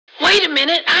Wait a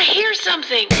minute, I hear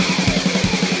something.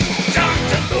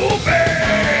 Dr. Movie!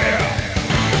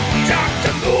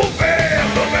 Dr. Movie!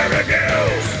 Blueberry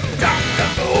News! Dr.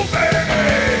 Movie!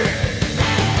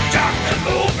 Dr.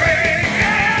 Movie!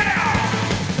 Yeah!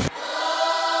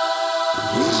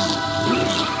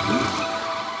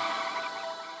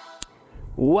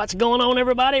 What's going on,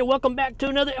 everybody? Welcome back to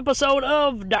another episode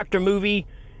of Dr. Movie,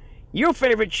 your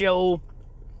favorite show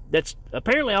that's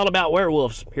apparently all about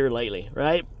werewolves here lately,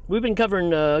 right? We've been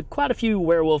covering quite a few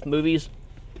werewolf movies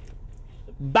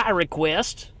by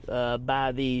request,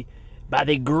 by the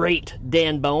great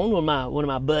Dan Bone, one of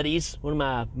my buddies, one of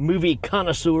my movie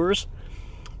connoisseurs.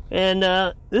 And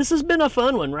this has been a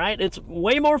fun one, right? It's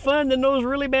way more fun than those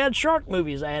really bad shark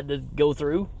movies I had to go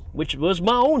through, which was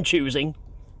my own choosing.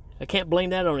 I can't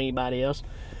blame that on anybody else.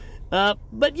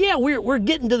 But yeah, we're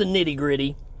getting to the nitty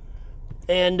gritty,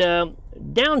 and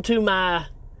down to my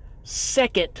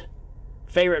second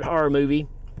favorite horror movie.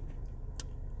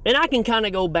 And I can kind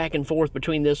of go back and forth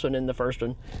between this one and the first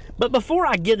one. But before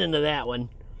I get into that one,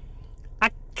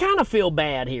 I kind of feel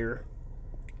bad here.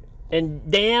 And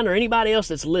Dan or anybody else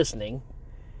that's listening,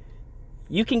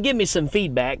 you can give me some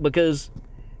feedback because,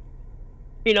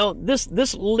 you know,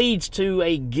 this leads to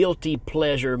a guilty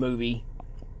pleasure movie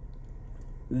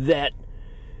that,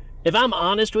 if I'm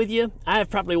honest with you, I have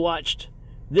probably watched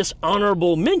this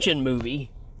honorable mention movie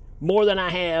more than I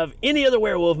have any other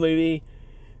werewolf movie,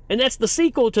 and that's the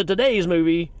sequel to today's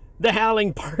movie, The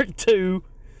Howling Part 2,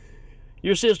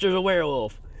 Your Sister's a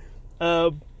Werewolf.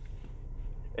 And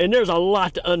there's a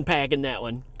lot to unpack in that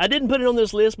one. I didn't put it on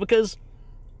this list because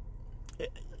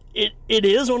it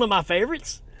is one of my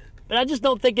favorites, but I just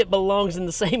don't think it belongs in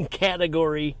the same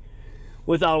category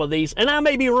with all of these. And I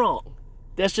may be wrong.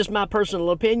 That's just my personal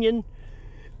opinion.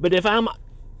 But if I'm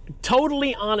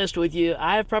totally honest with you,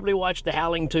 I have probably watched The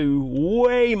Howling 2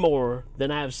 way more than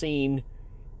I have seen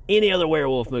any other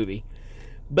werewolf movie.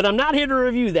 But I'm not here to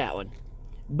review that one.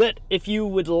 But if you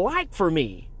would like for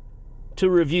me to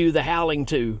review The Howling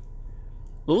 2,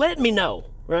 let me know,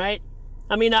 right?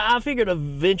 I mean, I figured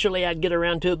eventually I'd get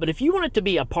around to it, but if you want it to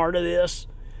be a part of this,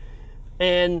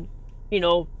 and, you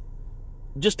know,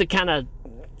 just to kind of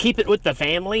keep it with the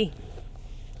family,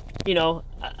 you know,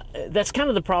 that's kind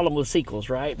of the problem with sequels,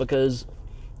 right? Because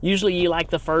usually you like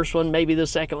the first one, maybe the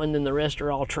second one, then the rest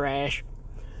are all trash.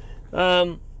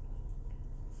 But,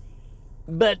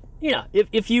 you know,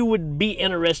 if you would be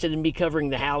interested in me covering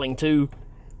The Howling 2,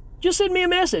 just send me a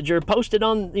message or post it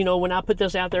on, you know, when I put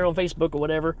this out there on Facebook or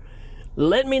whatever.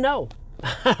 Let me know.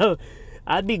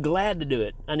 I'd be glad to do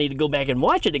it. I need to go back and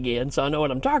watch it again so I know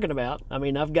what I'm talking about. I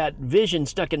mean, I've got vision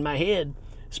stuck in my head,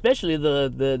 especially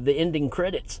the ending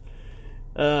credits.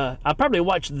 I probably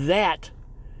watched that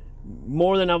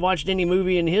more than I've watched any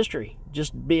movie in history,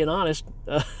 just being honest.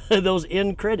 Those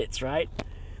end credits, right?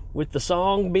 With the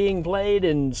song being played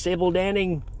and Sybil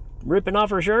Danning ripping off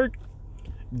her shirt.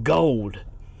 Gold.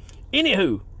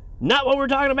 Anywho, not what we're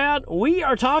talking about. We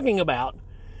are talking about,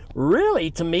 really,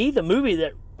 to me, the movie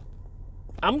that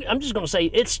I'm just going to say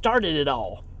it started it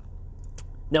all.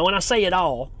 Now, when I say it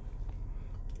all,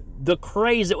 the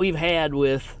craze that we've had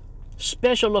with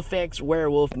special effects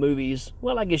werewolf movies,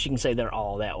 well, I guess you can say they're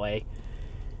all that way.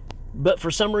 But for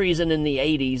some reason in the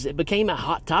 80s, it became a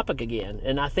hot topic again.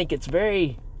 And I think it's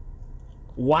very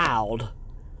wild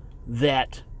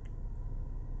that,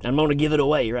 I'm going to give it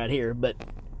away right here, but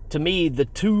to me, the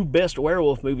two best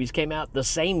werewolf movies came out the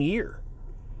same year.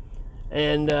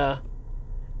 And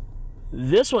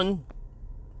this one,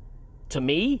 to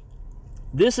me,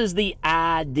 this is the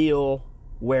ideal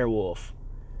werewolf.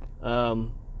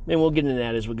 And we'll get into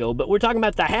that as we go. But we're talking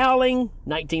about The Howling,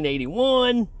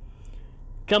 1981.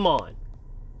 Come on.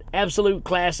 Absolute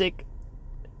classic.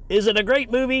 Is it a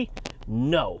great movie?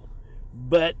 No.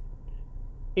 But,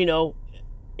 you know,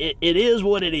 it is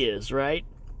what it is, right?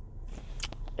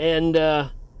 And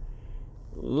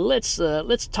let's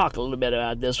talk a little bit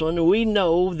about this one. We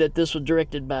know that this was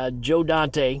directed by Joe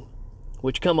Dante,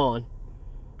 which, come on.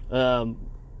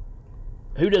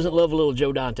 Who doesn't love a little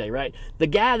Joe Dante, right? The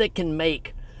guy that can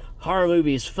make horror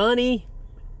movies funny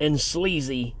and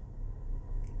sleazy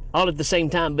all at the same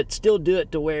time, but still do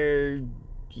it to where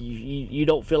you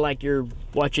don't feel like you're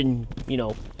watching, you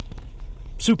know,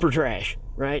 super trash,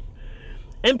 right?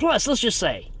 And plus, let's just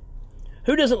say,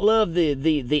 who doesn't love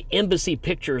the Embassy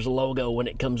Pictures logo when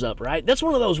it comes up, right? That's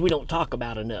one of those we don't talk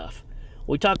about enough.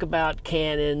 We talk about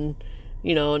Canon,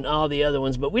 you know, and all the other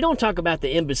ones, but we don't talk about the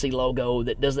Embassy logo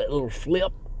that does that little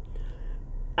flip.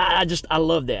 I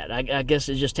love that. I guess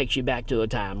it just takes you back to a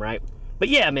time, right? But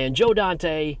yeah, man, Joe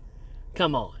Dante,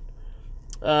 come on.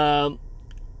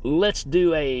 let's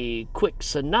do a quick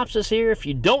synopsis here. If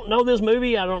you don't know this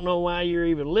movie, I don't know why you're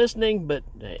even listening, but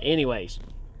anyways,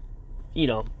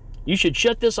 you should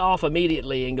shut this off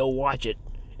immediately and go watch it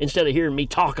instead of hearing me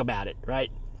talk about it,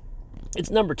 right? It's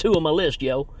number 2 on my list,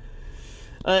 yo.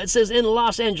 It says, in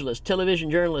Los Angeles,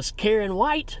 television journalist Karen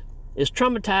White is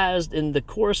traumatized in the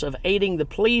course of aiding the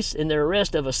police in their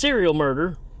arrest of a serial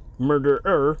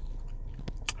murderer.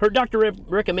 Her doctor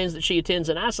recommends that she attends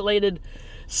an isolated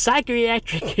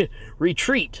psychiatric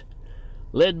retreat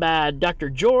led by Dr.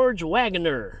 George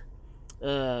Wagner.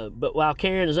 But while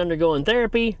Karen is undergoing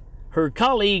therapy, her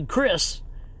colleague Chris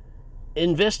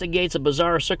investigates the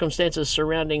bizarre circumstances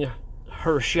surrounding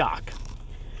her shock.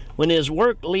 When his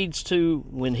work leads to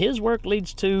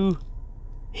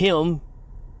him,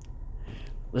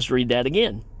 let's read that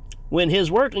again. When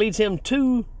his work leads him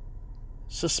to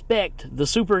suspect the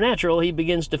supernatural, he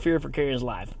begins to fear for Karen's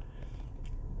life.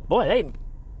 Boy, hey,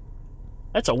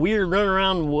 that's a weird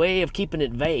runaround way of keeping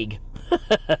it vague.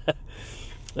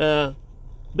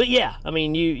 But yeah, I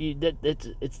mean,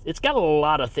 it's got a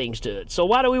lot of things to it. So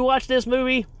why do we watch this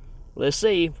movie? Let's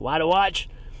see. Why to watch?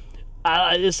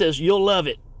 It says you'll love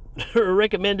it.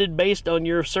 Recommended based on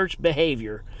your search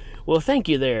behavior. Well, thank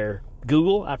you there,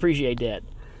 Google. I appreciate that.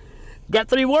 Got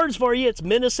 3 words for you. It's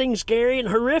menacing, scary, and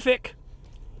horrific.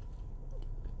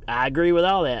 I agree with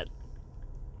all that.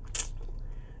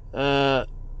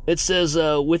 It says,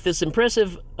 with its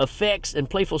impressive effects and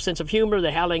playful sense of humor,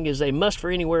 The Howling is a must for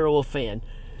any werewolf fan.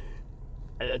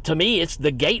 To me, it's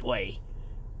the gateway.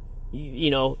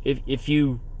 If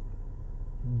you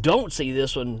don't see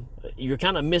this one, you're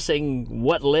kind of missing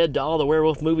what led to all the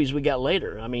werewolf movies we got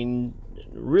later. I mean,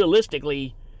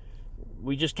 realistically,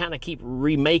 we just kind of keep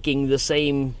remaking the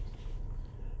same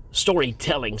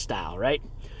storytelling style, right?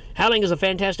 Howling is a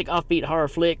fantastic offbeat horror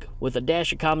flick with a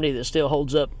dash of comedy that still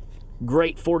holds up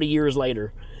great 40 years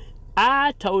later.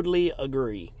 I totally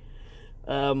agree.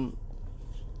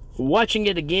 Watching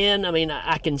it again, I mean,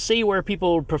 I can see where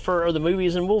people prefer other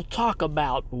movies, and we'll talk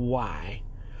about why.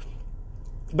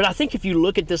 But I think if you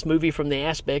look at this movie from the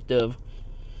aspect of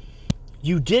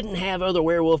you didn't have other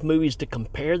werewolf movies to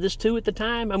compare this to at the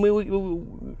time. I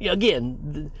mean,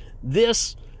 again,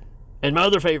 this and my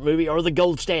other favorite movie are the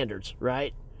gold standards,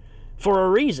 right? For a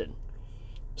reason.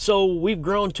 So we've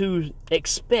grown to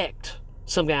expect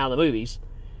something out of the movies.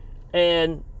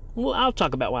 And well, I'll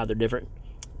talk about why they're different.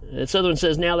 This other one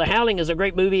says, now The Howling is a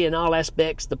great movie in all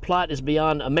aspects. The plot is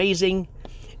beyond amazing,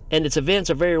 and its events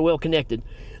are very well connected.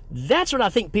 That's what I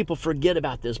think people forget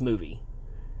about this movie.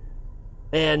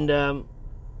 And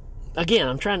again,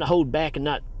 I'm trying to hold back and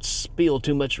not spill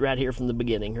too much right here from the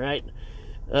beginning, right?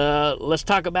 Let's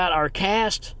talk about our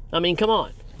cast. I mean, come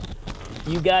on.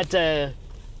 You got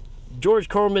George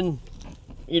Corman,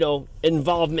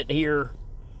 involvement here.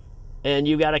 And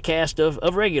you got a cast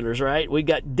of regulars, right? We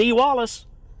got Dee Wallace.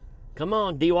 Come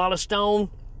on, Dee Wallace Stone.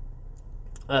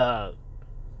 From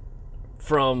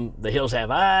The Hills Have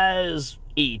Eyes,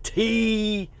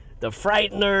 E.T., The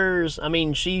Frighteners. I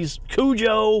mean, she's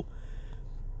Cujo.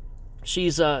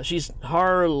 She's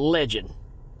horror legend.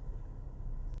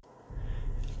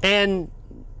 And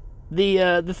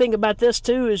the thing about this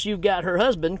too is you've got her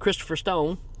husband, Christopher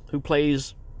Stone, who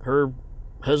plays her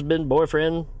husband,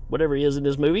 boyfriend, whatever he is in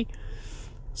this movie.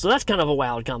 So that's kind of a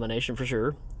wild combination for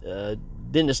sure.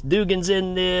 Dennis Dugan's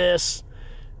in this.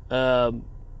 Belinda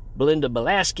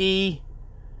Belaski.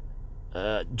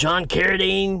 John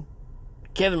Carradine.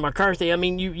 Kevin McCarthy. I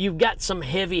mean, you've got some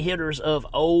heavy hitters of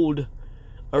old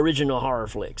original horror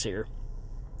flicks here.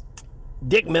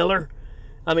 Dick Miller.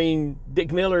 I mean,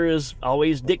 Dick Miller is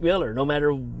always Dick Miller, no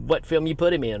matter what film you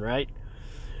put him in, right?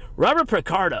 Robert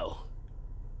Picardo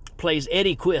plays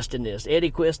Eddie Quist in this.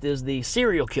 Eddie Quist is the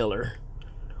serial killer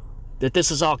that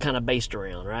this is all kind of based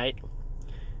around, right?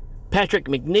 Patrick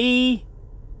McNee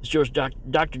is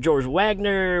Dr. George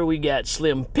Wagner. We got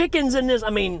Slim Pickens in this.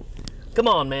 I mean, come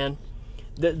on, man.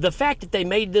 The fact that they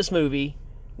made this movie,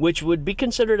 which would be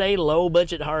considered a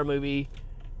low-budget horror movie,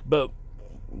 but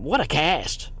what a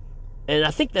cast. And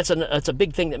I think that's a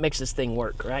big thing that makes this thing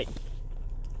work, right?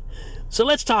 So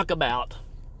let's talk about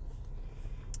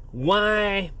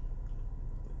why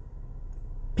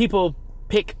people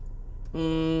pick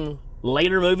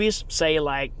later movies, say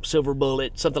like Silver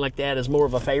Bullet, something like that, as more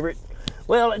of a favorite.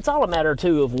 Well, it's all a matter,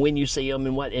 too, of when you see them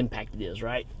and what impact it is,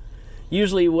 right?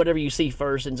 Usually whatever you see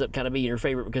first ends up kind of being your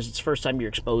favorite because it's the first time you're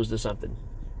exposed to something.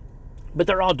 But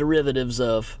they're all derivatives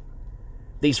of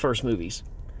these first movies.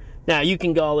 Now, you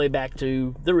can go all the way back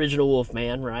to the original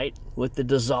Wolfman, right? With the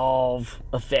dissolve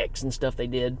effects and stuff they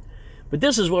did. But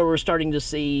this is where we're starting to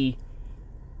see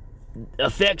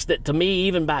effects that, to me,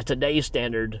 even by today's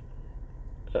standard,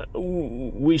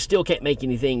 we still can't make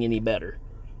anything any better.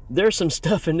 There's some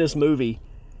stuff in this movie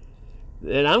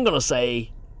that I'm going to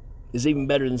say is even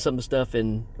better than some of the stuff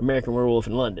in American Werewolf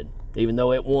in London, even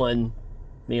though it won,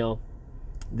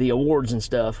 the awards and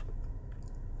stuff.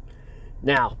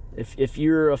 Now, if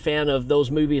you're a fan of those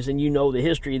movies and you know the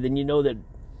history, then you know that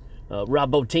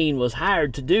Rob Bottin was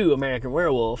hired to do American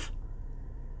Werewolf.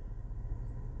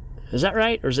 Is that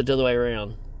right, or is it the other way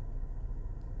around?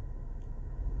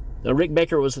 Now, Rick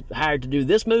Baker was hired to do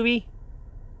this movie.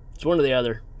 It's one or the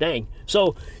other. Dang.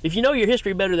 So, if you know your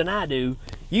history better than I do,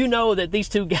 you know that these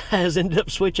two guys ended up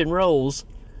switching roles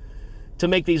to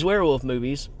make these werewolf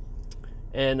movies.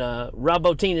 And Rob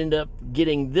Bottin ended up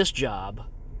getting this job.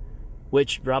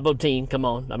 Which, Rob Bottin, come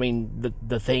on. I mean,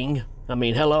 the Thing. I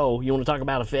mean, hello. You want to talk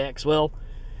about effects? Well,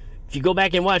 if you go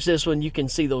back and watch this one, you can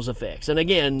see those effects. And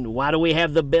again, why do we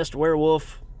have the best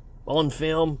werewolf on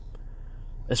film?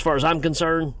 As far as I'm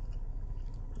concerned,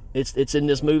 it's in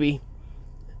this movie.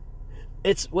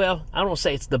 Well, I don't want to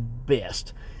say it's the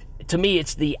best. To me,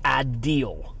 it's the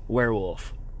ideal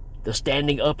werewolf. The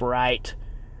standing upright,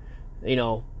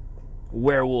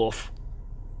 werewolf.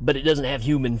 But it doesn't have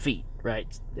human feet, right?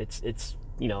 It's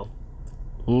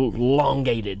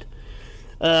elongated.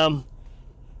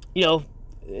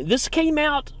 This came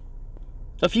out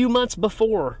a few months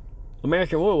before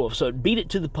American Werewolf, so it beat it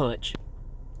to the punch.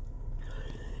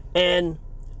 And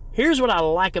here's what I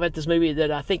like about this movie that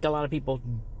I think a lot of people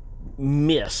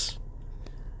miss,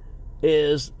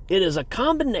 is it is a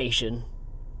combination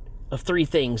of three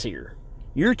things here.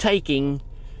 You're taking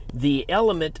the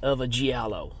element of a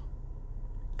giallo,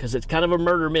 because it's kind of a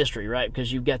murder mystery, right?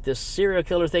 Because you've got this serial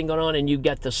killer thing going on, and you've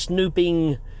got the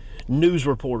snooping news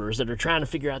reporters that are trying to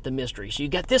figure out the mystery. So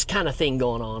you've got this kind of thing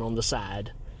going on the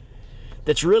side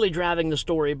that's really driving the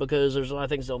story, because there's a lot of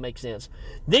things that don't make sense.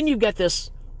 Then you've got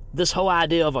this whole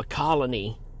idea of a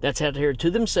colony that's out here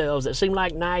to themselves that seem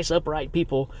like nice, upright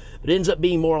people, but ends up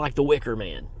being more like the Wicker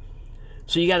Man.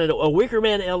 So you got a Wicker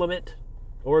Man element,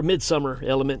 or a Midsummer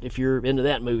element if you're into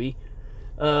that movie.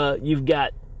 You've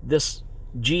got this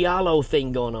giallo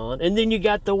thing going on, and then you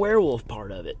got the werewolf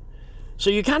part of it. So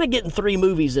you're kind of getting three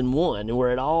movies in one,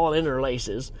 where it all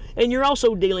interlaces. And you're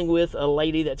also dealing with a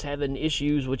lady that's having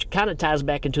issues, which kind of ties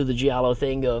back into the giallo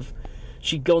thing of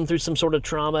she's going through some sort of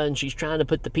trauma, and she's trying to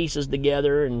put the pieces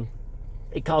together, and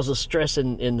it causes stress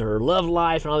in her love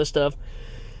life and all this stuff.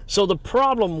 So the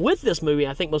problem with this movie,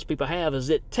 I think most people have, is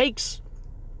it takes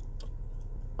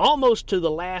almost to the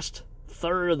last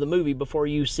third of the movie before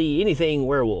you see anything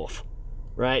werewolf,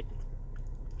 right?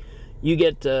 You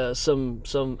get some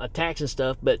attacks and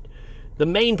stuff, but the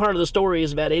main part of the story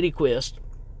is about Eddie Quist,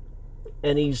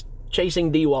 and he's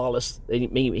chasing Dee Wallace. He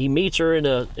meets her in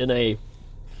a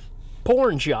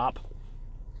porn shop,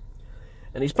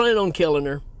 and he's planning on killing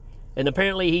her. And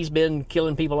apparently he's been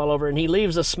killing people all over, and he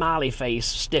leaves a smiley face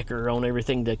sticker on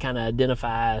everything to kind of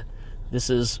identify this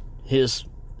is his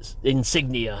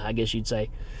insignia, I guess you'd say.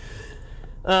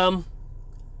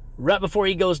 Right before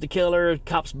he goes to kill her,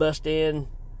 cops bust in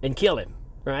and kill him,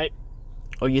 right?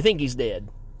 Or you think he's dead.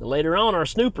 Later on, our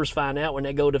snoopers find out when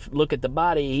they go to look at the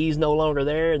body, he's no longer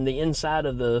there, and the inside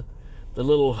of the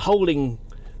little holding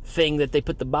thing that they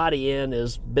put the body in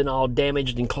has been all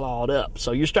damaged and clawed up.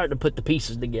 So you're starting to put the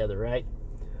pieces together, right?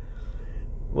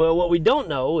 Well, what we don't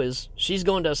know is she's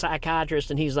going to a psychiatrist,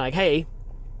 and he's like, hey,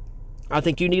 I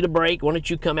think you need a break. Why don't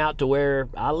you come out to where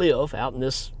I live, out in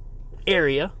this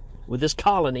area with this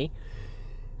colony,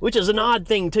 which is an odd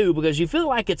thing too, because you feel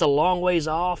like it's a long ways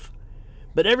off,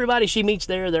 but everybody she meets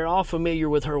there, they're all familiar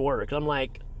with her work. I'm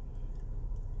like,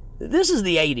 this is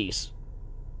the 80s.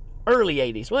 Early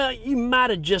 80s. Well, you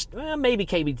might have just, maybe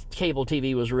cable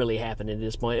TV was really happening at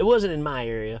this point. It wasn't in my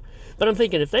area. But I'm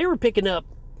thinking, if they were picking up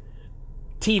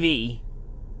TV,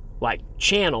 like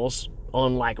channels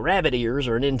on like rabbit ears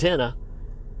or an antenna,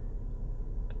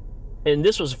 and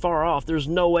this was far off, there's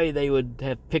no way they would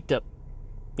have picked up,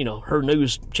 her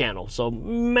news channel. So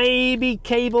maybe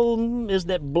cable is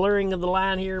that blurring of the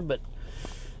line here, but,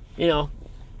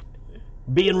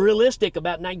 being realistic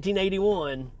about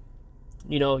 1981,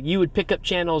 you would pick up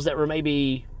channels that were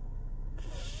maybe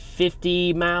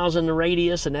 50 miles in the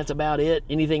radius, and that's about it.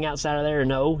 Anything outside of there,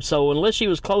 no. So unless she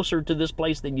was closer to this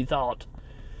place than you thought,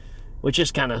 which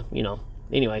is kind of,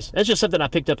 anyways, that's just something I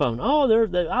picked up on. Oh,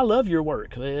 I love your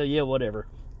work. Well, yeah, whatever.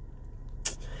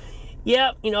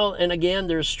 Yeah, and again,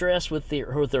 there's stress with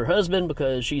her husband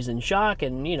because she's in shock,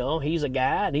 and, he's a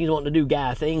guy, and he's wanting to do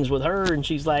guy things with her, and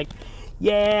she's like,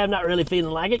 yeah, I'm not really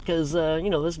feeling like it because,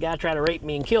 this guy tried to rape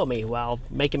me and kill me while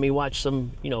making me watch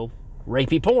some,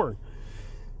 rapey porn.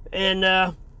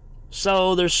 And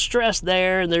so there's stress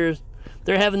there, and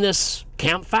they're having this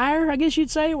campfire, I guess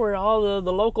you'd say, where all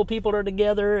the local people are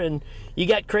together, and you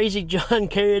got crazy John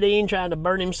Carradine trying to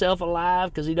burn himself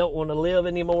alive because he don't want to live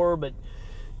anymore, but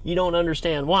you don't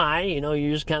understand why.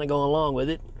 You're just kind of going along with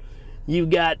it.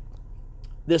 You've got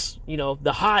this,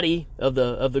 the hottie of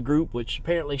the group, which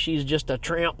apparently she's just a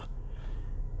tramp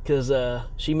because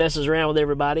she messes around with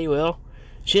everybody. Well,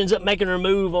 she ends up making her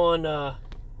move on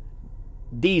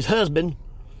Dee's husband,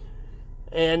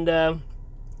 and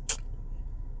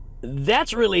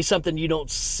that's really something you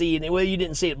don't see. Well, you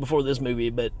didn't see it before this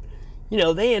movie, but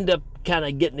they end up kind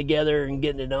of getting together and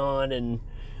getting it on, and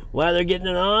while they're getting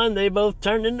it on, they both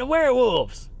turn into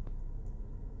werewolves.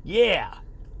 Yeah.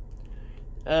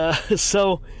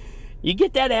 So you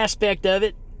get that aspect of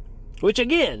it, which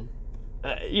again,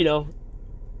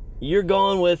 you're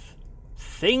going with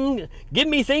give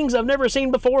me things I've never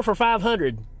seen before for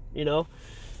 500,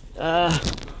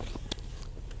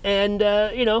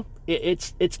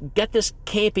 it's got this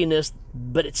campiness,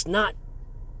 but it's not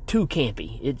too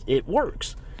campy. It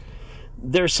works.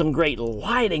 There's some great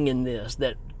lighting in this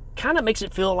that kind of makes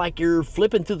it feel like you're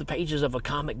flipping through the pages of a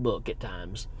comic book at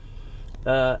times.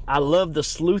 I love the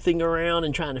sleuthing around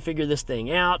and trying to figure this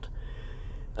thing out.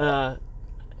 I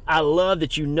love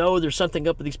that there's something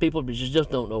up with these people, but you just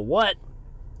don't know what.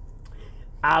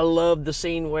 I love the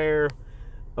scene where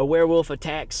a werewolf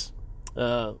attacks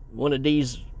one of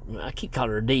Dee's. I keep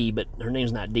calling her Dee, but her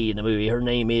name's not Dee in the movie. Her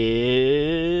name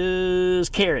is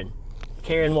Karen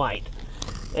White.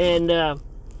 And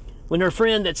when her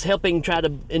friend that's helping try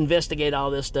to investigate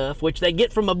all this stuff, which they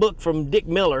get from a book from Dick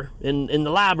Miller in the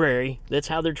library, that's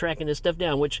how they're tracking this stuff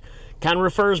down, which kind of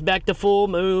refers back to Full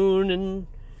Moon and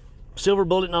Silver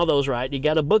Bullet and all those, right? You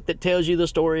got a book that tells you the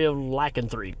story of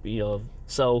lycanthrope,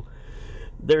 so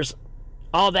there's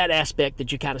all that aspect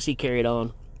that you kind of see carried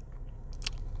on.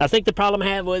 I think the problem I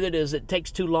have with it is it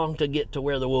takes too long to get to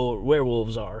where the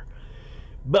werewolves are.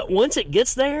 But once it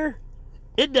gets there,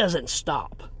 it doesn't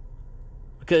stop.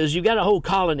 Because you got a whole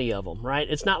colony of them, right?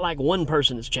 It's not like one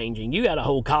person is changing. You got a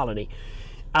whole colony.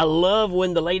 I love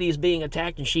when the lady's being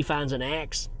attacked and she finds an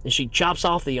axe and she chops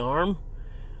off the arm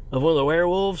of one of the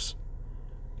werewolves.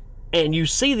 And you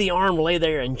see the arm lay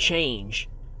there and change.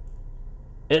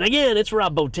 And again, it's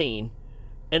Rob Bottin.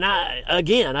 And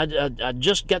I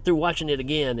just got through watching it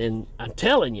again, and I'm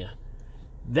telling you,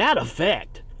 that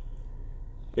effect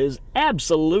is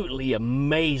absolutely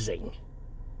amazing.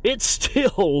 It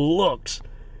still looks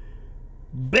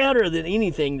better than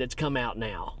anything that's come out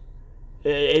now.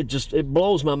 It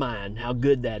blows my mind how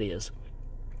good that is.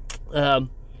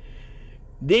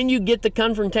 Then you get the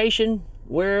confrontation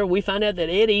where we find out that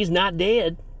Eddie's not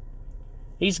dead.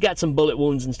 He's got some bullet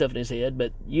wounds and stuff in his head,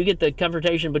 but you get the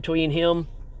confrontation between him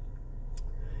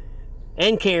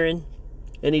and Karen,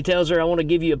 and he tells her, I want to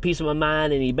give you a piece of my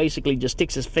mind, and he basically just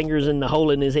sticks his fingers in the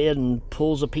hole in his head and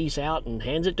pulls a piece out and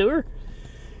hands it to her.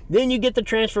 Then you get the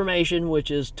transformation, which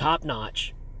is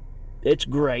top-notch. It's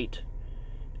great.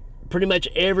 Pretty much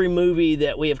every movie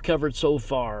that we have covered so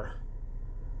far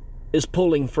is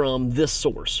pulling from this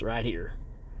source right here.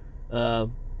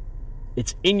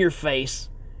 It's in your face.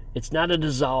 It's not a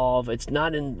dissolve. It's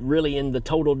not really in the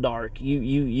total dark.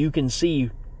 You can see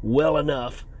well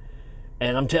enough.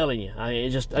 And I'm telling you,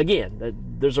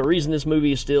 there's a reason this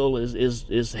movie still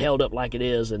is held up like it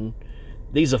is, and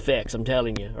these effects, I'm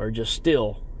telling you, are just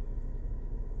still,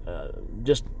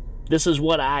 this is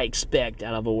what I expect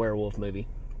out of a werewolf movie.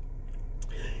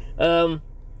 But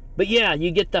yeah, you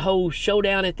get the whole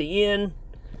showdown at the end,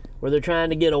 where they're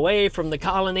trying to get away from the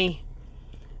colony,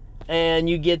 and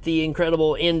you get the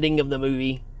incredible ending of the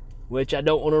movie, which I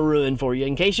don't want to ruin for you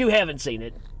in case you haven't seen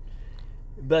it.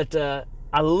 But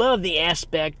I love the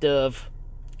aspect of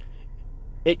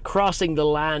it crossing the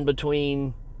line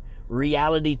between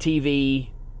reality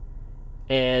TV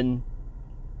and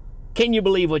can you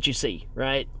believe what you see,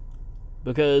 right?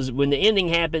 Because when the ending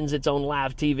happens, it's on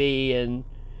live TV, and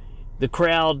the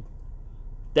crowd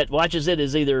that watches it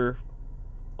is either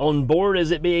on board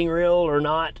as it being real or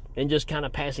not, and just kind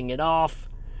of passing it off.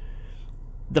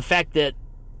 The fact that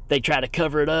they try to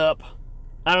cover it up,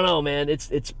 I don't know, man.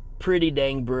 It's pretty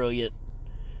dang brilliant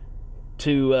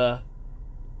to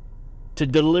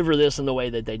deliver this in the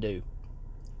way that they do.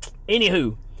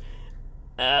 Anywho,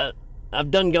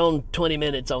 I've done gone 20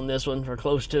 minutes on this one, or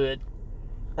close to it.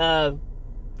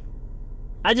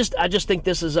 I just think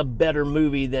this is a better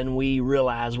movie than we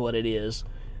realize what it is.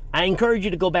 I encourage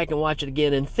you to go back and watch it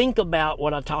again and think about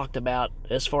what I talked about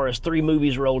as far as 3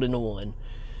 movies rolled into one.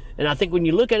 And I think when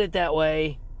you look at it that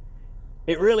way,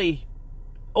 it really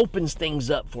opens things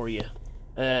up for you.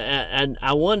 And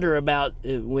I wonder about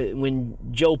when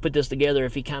Joe put this together,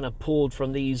 if he kind of pulled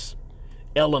from these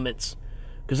elements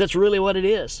because that's really what it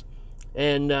is.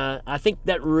 And I think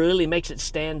that really makes it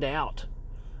stand out.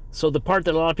 So the part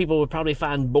that a lot of people would probably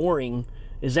find boring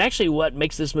is actually what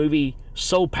makes this movie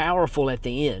so powerful at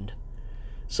the end.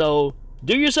 So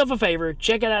do yourself a favor,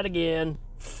 check it out again.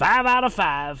 5 out of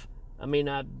 5. I mean,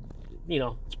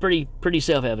 it's pretty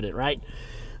self-evident, right?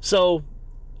 So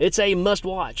it's a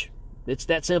must-watch. It's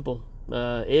that simple.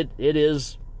 It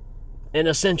is an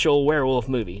essential werewolf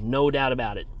movie, no doubt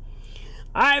about it.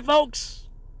 All right, folks.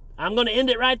 I'm going to end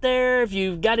it right there. If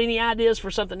you've got any ideas for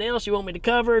something else you want me to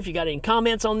cover, if you got any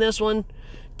comments on this one,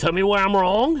 tell me where I'm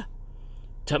wrong.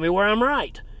 Tell me where I'm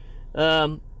right.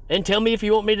 And tell me if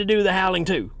you want me to do the Howling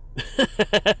too.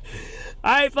 All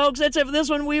right, folks, that's it for this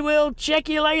one. We will check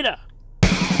you later.